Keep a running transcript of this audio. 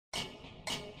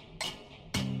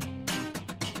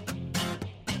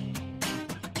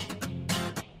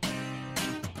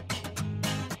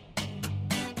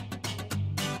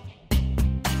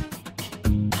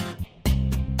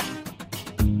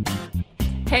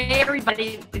Hey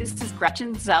everybody, this is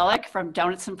Gretchen Zellick from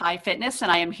Donuts and Pie Fitness, and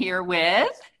I am here with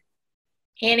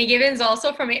Annie Gibbons,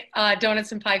 also from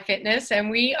Donuts and Pie Fitness, and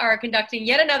we are conducting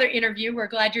yet another interview. We're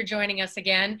glad you're joining us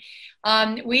again.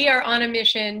 We are on a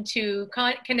mission to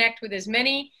connect with as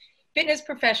many fitness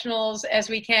professionals as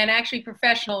we can, actually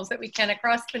professionals that we can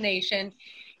across the nation,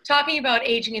 talking about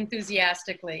aging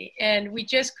enthusiastically. And we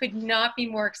just could not be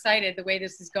more excited the way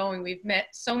this is going. We've met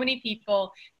so many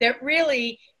people that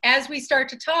really, as we start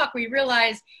to talk, we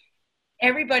realize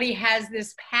everybody has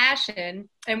this passion,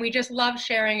 and we just love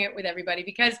sharing it with everybody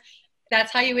because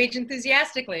that's how you age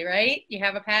enthusiastically, right? You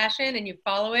have a passion and you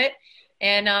follow it,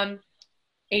 and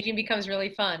aging becomes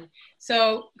really fun.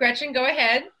 So Gretchen, go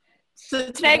ahead.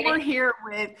 So today we're here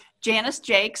with Janice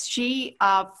Jakes. She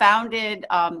founded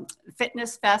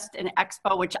Fitness Fest and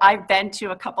Expo, which I've been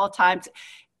to a couple of times.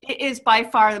 It is by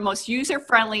far the most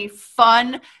user-friendly,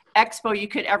 fun expo you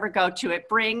could ever go to. It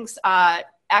brings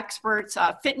experts,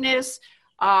 fitness,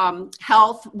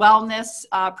 health, wellness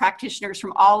practitioners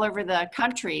from all over the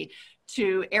country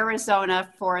to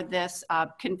Arizona for this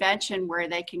convention where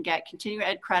they can get continuing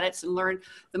ed credits and learn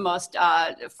the most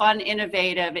fun,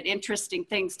 innovative, and interesting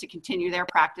things to continue their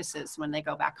practices when they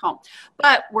go back home.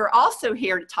 But we're also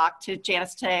here to talk to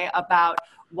Janice today about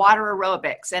water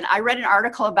aerobics. And I read an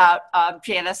article about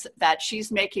Janice that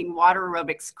she's making water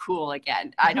aerobics cool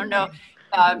again. I don't know.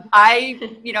 I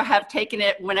have taken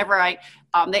it whenever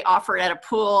they offer it at a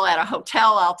pool, at a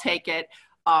hotel, I'll take it.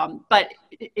 But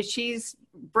she's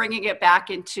bringing it back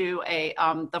into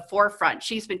the forefront.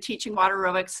 She's been teaching water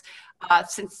aerobics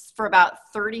for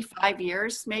about 35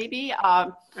 years, maybe.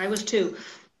 I was too.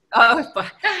 Oh,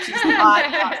 but she's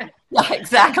not. Yeah,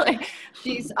 exactly.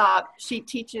 She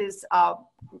teaches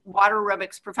water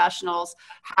aerobics professionals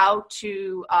how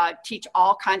to teach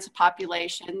all kinds of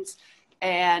populations,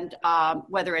 and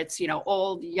whether it's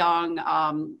old,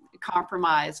 young,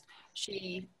 compromised,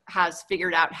 she has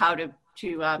figured out how to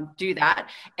do that,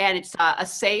 and it's a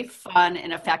safe, fun,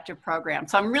 and effective program.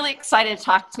 So I'm really excited to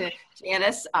talk to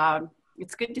Janice.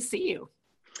 It's good to see you.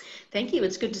 Thank you.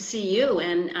 It's good to see you,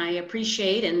 and I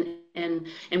appreciate and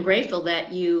am grateful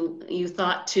that you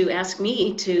thought to ask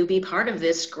me to be part of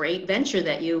this great venture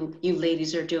that you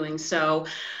ladies are doing. So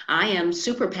I am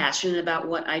super passionate about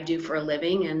what I do for a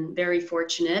living, and very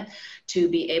fortunate to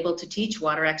be able to teach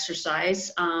water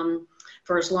exercise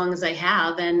for as long as I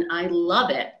have, and I love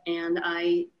it, and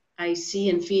I see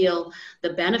and feel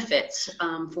the benefits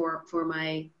for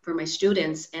my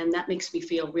students, and that makes me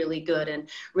feel really good and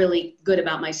really good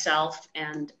about myself,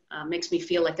 and makes me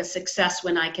feel like a success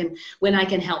when I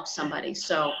can help somebody.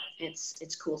 So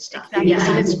it's cool stuff. Exactly. Yes,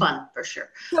 and it's fun for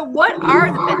sure. So what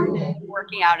are the benefits of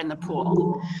working out in the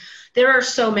pool? There are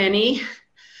so many,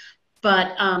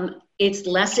 but it's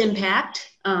less impact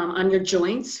on your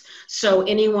joints. So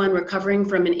anyone recovering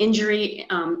from an injury,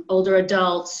 older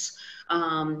adults,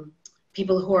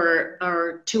 people who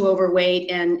are too overweight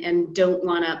and don't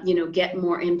want to get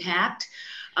more impact,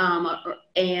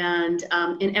 and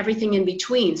everything in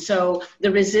between. So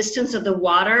the resistance of the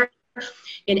water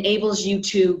enables you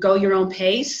to go your own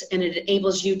pace, and it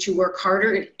enables you to work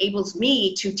harder. It enables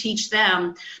me to teach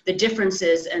them the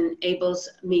differences, and enables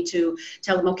me to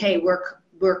tell them, okay,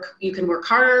 you can work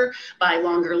harder by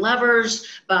longer levers,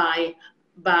 by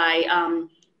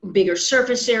bigger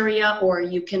surface area, or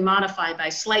you can modify by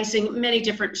slicing, many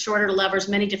different shorter levers,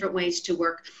 many different ways to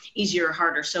work easier or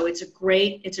harder. So it's a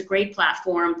great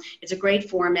platform. It's a great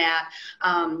format,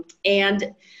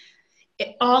 and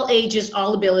all ages,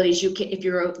 all abilities. If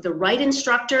you're the right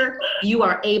instructor, you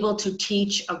are able to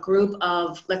teach a group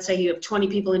of, let's say you have 20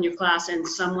 people in your class, and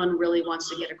someone really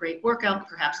wants to get a great workout.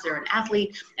 Perhaps they're an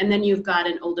athlete, and then you've got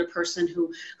an older person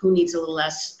who needs a little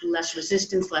less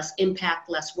resistance, less impact,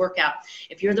 less workout.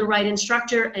 If you're the right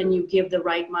instructor and you give the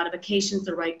right modifications,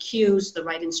 the right cues, the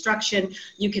right instruction,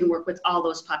 you can work with all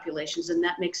those populations, and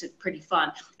that makes it pretty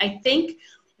fun. I think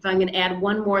if I'm going to add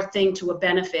one more thing to a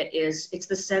benefit, it's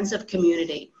the sense of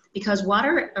community, because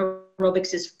water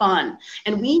aerobics is fun,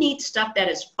 and we need stuff that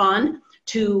is fun.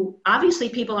 Obviously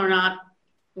people are not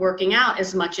working out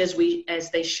as much as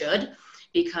they should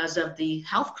because of the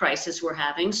health crisis we're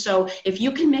having. So if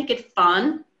you can make it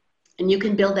fun and you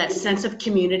can build that sense of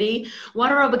community,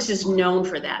 water aerobics is known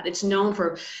for that. It's known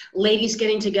for ladies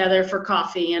getting together for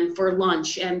coffee and for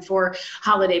lunch and for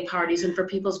holiday parties and for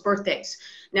people's birthdays.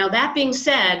 Now, that being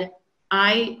said,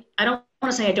 I don't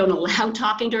want to say I don't allow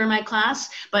talking during my class,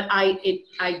 but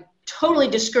I totally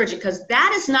discourage it, because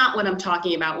that is not what I'm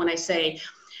talking about when I say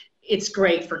it's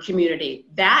great for community.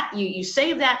 That you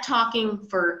save that talking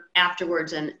for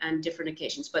afterwards and different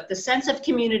occasions. But the sense of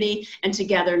community and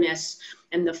togetherness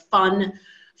and the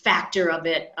factor of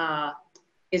it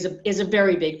is a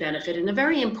very big benefit and a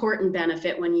very important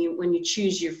benefit when you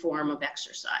choose your form of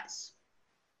exercise.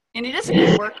 And it is a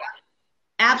good workout.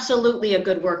 Absolutely a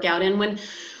good workout. And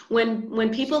when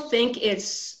people think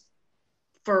it's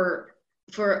for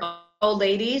old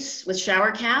ladies with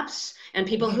shower caps and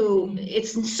people who,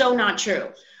 it's so not true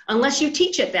unless you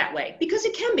teach it that way, because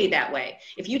it can be that way.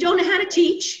 If you don't know how to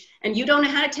teach and you don't know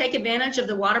how to take advantage of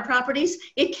the water properties,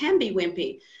 it can be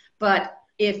wimpy. But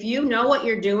if you know what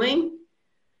you're doing,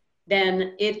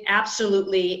 then it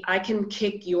absolutely, I can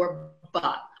kick your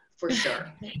butt for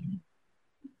sure.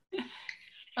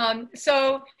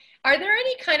 So are there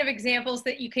any kind of examples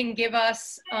that you can give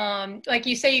us? Like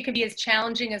you say, you can be as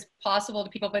challenging as possible to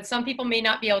people, but some people may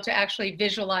not be able to actually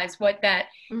visualize what that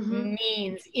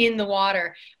means in the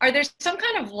water. Are there some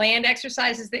kind of land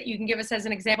exercises that you can give us as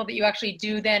an example that you actually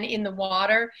do then in the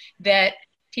water that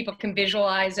people can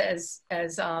visualize as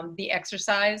the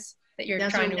exercise that you're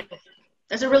trying to?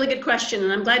 That's a really good question,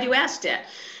 and I'm glad you asked it,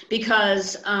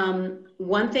 because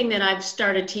one thing that I've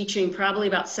started teaching probably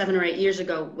about 7 or 8 years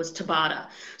ago was Tabata.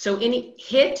 So any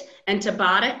HIIT and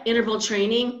Tabata interval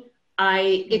training,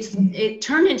 it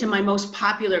turned into my most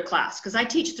popular class, because I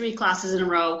teach 3 classes in a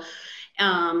row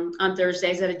on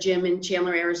Thursdays at a gym in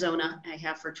Chandler, Arizona. I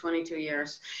have for 22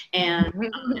 years, and at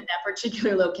that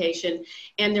particular location.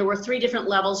 And there were 3 different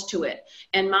levels to it.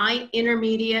 And my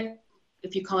intermediate,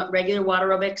 if you call it regular water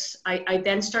aerobics, I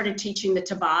then started teaching the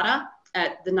Tabata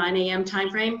at the 9 a.m.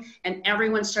 time frame, and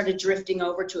everyone started drifting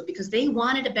over to it because they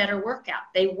wanted a better workout.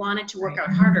 They wanted to work out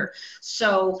harder.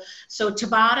 So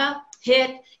Tabata,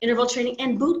 HIIT, interval training,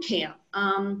 and boot camp.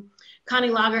 Connie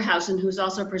Lagerhausen, who's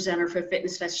also a presenter for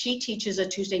Fitness Fest, she teaches a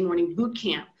Tuesday morning boot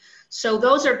camp. So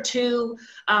those are 2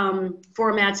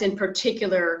 formats in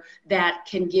particular that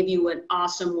can give you an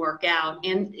awesome workout.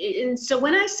 And so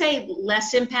when I say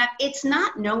less impact, it's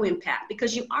not no impact,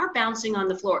 because you are bouncing on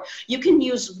the floor. You can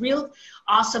use real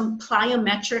awesome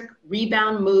plyometric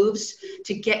rebound moves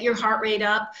to get your heart rate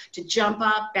up, to jump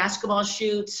up, basketball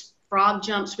shoots, frog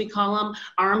jumps, we call them,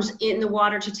 arms in the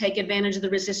water to take advantage of the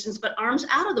resistance, but arms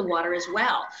out of the water as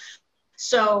well.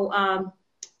 So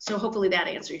hopefully that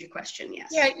answered your question, yes.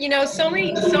 Yeah, you know, so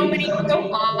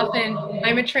often,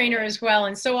 I'm a trainer as well,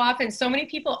 and so often, so many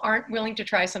people aren't willing to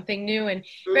try something new, and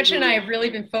Gretchen and I have really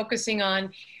been focusing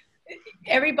on,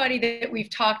 everybody that we've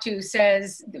talked to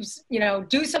says, you know,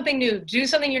 do something new, do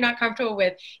something you're not comfortable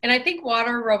with. And I think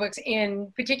water aerobics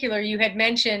in particular, you had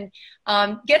mentioned,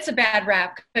 gets a bad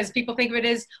rap because people think of it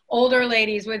as older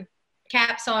ladies with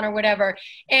caps on or whatever.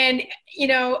 And, you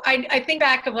know, I think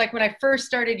back of like when I first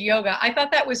started yoga, I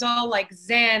thought that was all like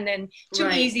Zen and too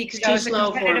easy because I was a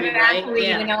competitive athlete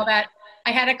and all that. I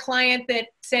had a client that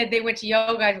said they went to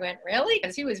yoga. I went, really?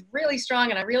 Because he was really strong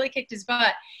and I really kicked his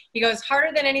butt. He goes,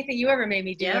 harder than anything you ever made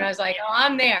me do. And I was like, oh,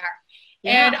 I'm there.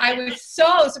 And I was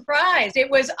so surprised.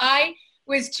 I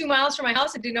was 2 miles from my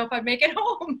house and didn't know if I'd make it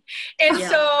home. And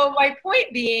so my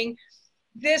point being,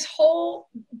 this whole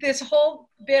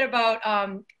bit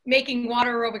about making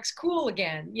water aerobics cool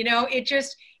again, you know,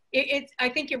 I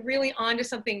think you're really onto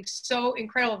something so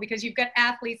incredible, because you've got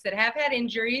athletes that have had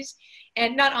injuries,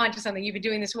 and not onto something, you've been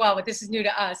doing this well, but this is new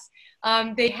to us.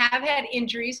 They have had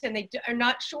injuries and they are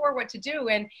not sure what to do.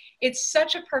 And it's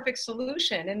such a perfect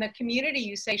solution. And the community,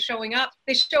 you say, showing up,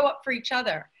 they show up for each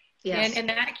other. Yes, and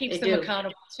that keeps them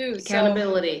accountable too.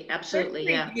 Accountability, absolutely,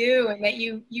 you, and that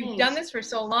you've done this for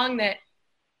so long that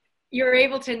you're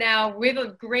able to now, with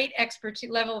a great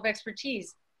level of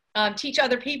expertise, teach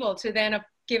other people to then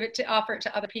offer it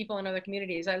to other people in other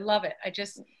communities. I love it.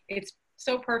 It's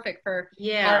so perfect for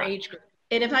our age group.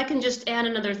 And if I can just add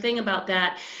another thing about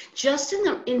that, just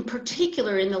in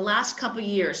particular in the last couple of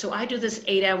years, so I do this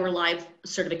 8-hour live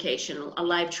certification, a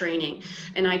live training,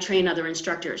 and I train other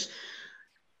instructors.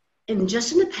 And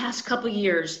just in the past couple of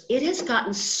years, it has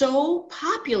gotten so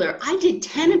popular. I did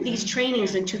 10 of these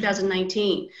trainings in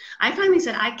 2019. I finally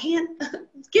said, I can't,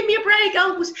 give me a break.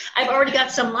 I've already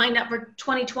got some lined up for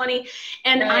 2020.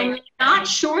 And I'm not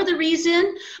sure the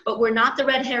reason, but we're not the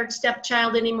red-haired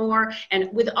stepchild anymore.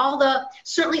 And with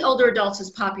certainly older adults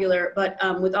is popular, but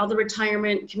with all the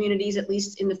retirement communities, at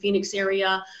least in the Phoenix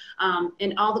area,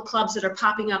 and all the clubs that are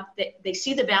popping up, they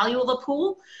see the value of a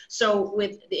pool. So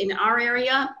in our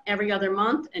area, every other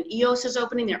month, and EOS is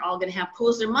opening, they're all going to have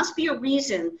pools. There must be a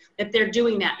reason that they're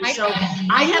doing that. And so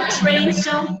I have trained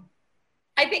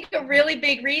I think a really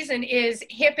big reason is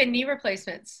hip and knee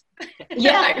replacements.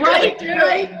 Yeah, I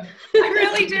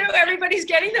really do. Everybody's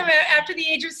getting them after the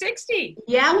age of 60.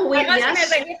 Yeah, well, my husband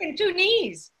has a hip and 2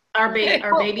 knees. Our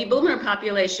baby boomer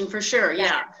population, for sure.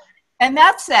 Yeah. And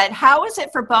that said, how is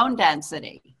it for bone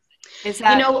density? Is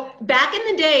that, you know, back in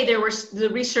the day, the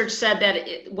research said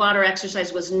that water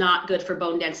exercise was not good for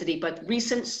bone density, but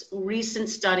recent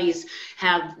studies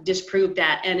have disproved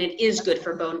that, and it is good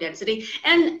for bone density.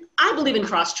 And I believe in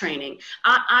cross training.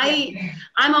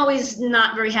 I'm always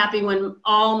not very happy when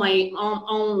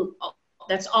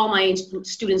that's all my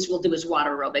students will do is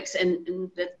water aerobics,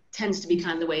 and that tends to be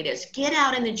kind of the way it is. Get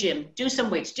out in the gym, do some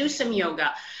weights, do some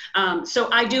yoga. So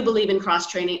I do believe in cross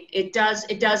training. It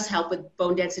does help with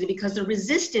bone density because the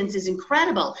resistance is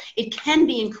incredible. It can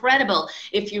be incredible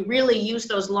if you really use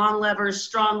those long levers,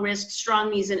 strong wrists, strong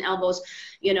knees and elbows,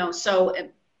 you know, so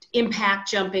impact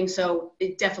jumping. So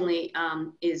it definitely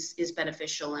is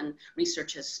beneficial, and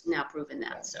research has now proven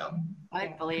that. So I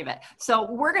believe it. So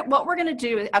what we're going to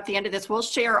do at the end of this, we'll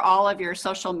share all of your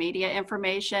social media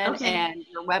information and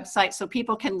your website so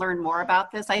people can learn more about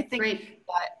this. I think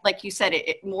that, like you said,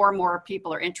 more and more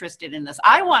people are interested in this.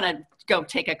 I want to go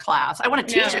take a class. I want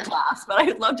to teach a class, but I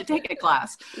would love to take a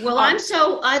class. Well,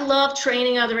 I love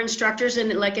training other instructors.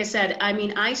 And like I said, I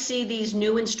mean, I see these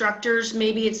new instructors,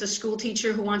 maybe it's a school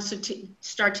teacher who wants to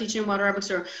start teaching water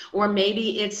aerobics, or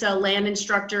maybe it's a land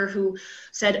instructor who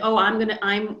said, oh,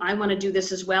 I want to do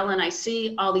this as well. And I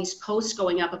see all these posts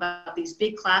going up about these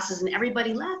big classes and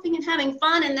everybody laughing and having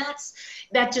fun. And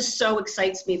that just so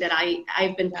excites me that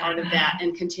I've been part of that,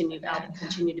 and I'll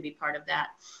continue to be part of that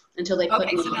until they put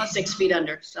me 6 feet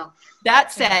under. So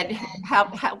that said,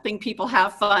 helping people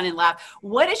have fun and laugh.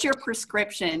 What is your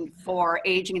prescription for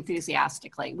aging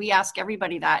enthusiastically? We ask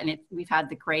everybody that, and we've had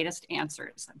the greatest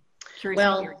answers.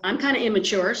 Well, I'm kind of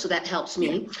immature, so that helps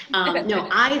me. No,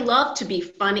 I love to be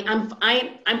funny. I'm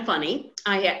funny.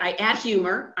 I add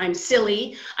humor. I'm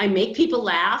silly. I make people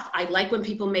laugh. I like when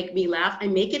people make me laugh. I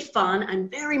make it fun. I'm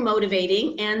very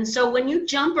motivating. And so when you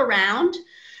jump around,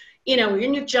 you know,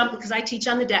 when you jump, because I teach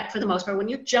on the deck for the most part, when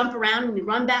you jump around and you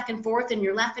run back and forth and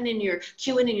you're laughing and you're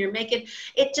cueing and you're making,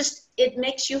 it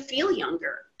makes you feel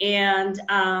younger. And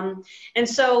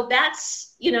so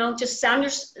that's, you know, just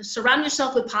surround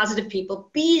yourself with positive people,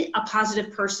 be a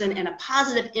positive person and a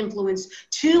positive influence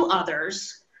to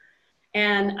others.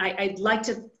 And I'd like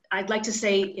to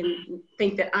say and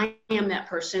think that I am that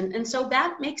person. And so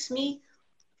that makes me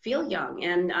feel young.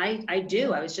 And I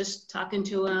do. I was just talking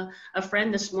to a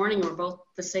friend this morning. We're both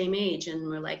the same age, and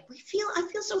we're like, I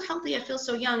feel so healthy. I feel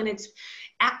so young. And it's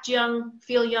act young,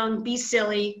 feel young, be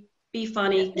silly, be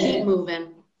funny, keep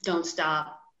moving, don't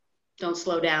stop, don't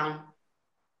slow down.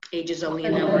 Age is only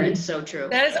a number. It's so true.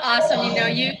 That is awesome. You know,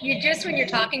 you just, when you're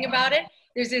talking about it,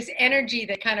 there's this energy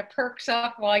that kind of perks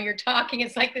up while you're talking.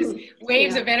 It's like this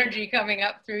waves of energy coming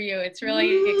up through you. It's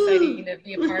really exciting to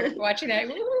be a part of watching that.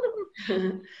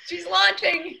 She's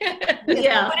launching.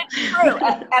 Yeah, but it's true.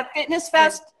 At Fitness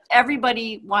Fest,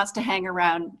 everybody wants to hang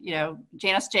around, you know,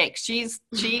 Janice Jakes. She's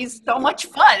so much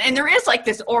fun, and there is like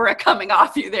this aura coming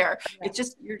off you there. It's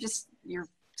just you're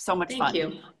so much fun. Thank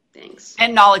you. Thanks.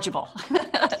 And knowledgeable.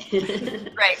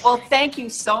 Great. Well, thank you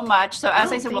so much. So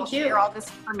as I said, we'll share all this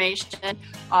information,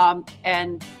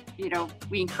 and you know,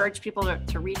 we encourage people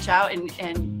to reach out,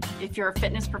 and if you're a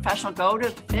fitness professional, go to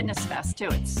Fitness Fest too.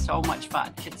 It's so much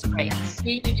fun. It's great.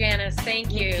 Meet you, Janice.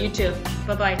 Thank you. You too.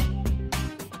 Bye-bye.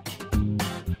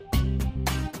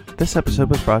 This episode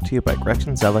was brought to you by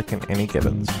Gretchen Zellick and Annie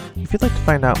Gibbons. If you'd like to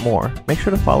find out more, make sure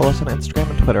to follow us on Instagram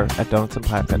and Twitter at Donuts and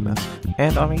Pie Fitness,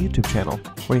 and on our YouTube channel,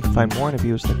 where you can find more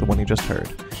interviews like the one you just heard.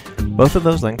 Both of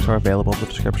those links are available in the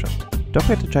description. Don't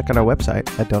forget to check out our website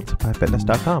at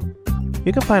donutspyfitness.com.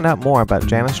 You can find out more about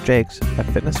Janice Jakes at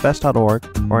fitnessfest.org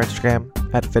or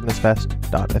Instagram at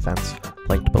fitnessfest.events,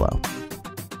 linked below.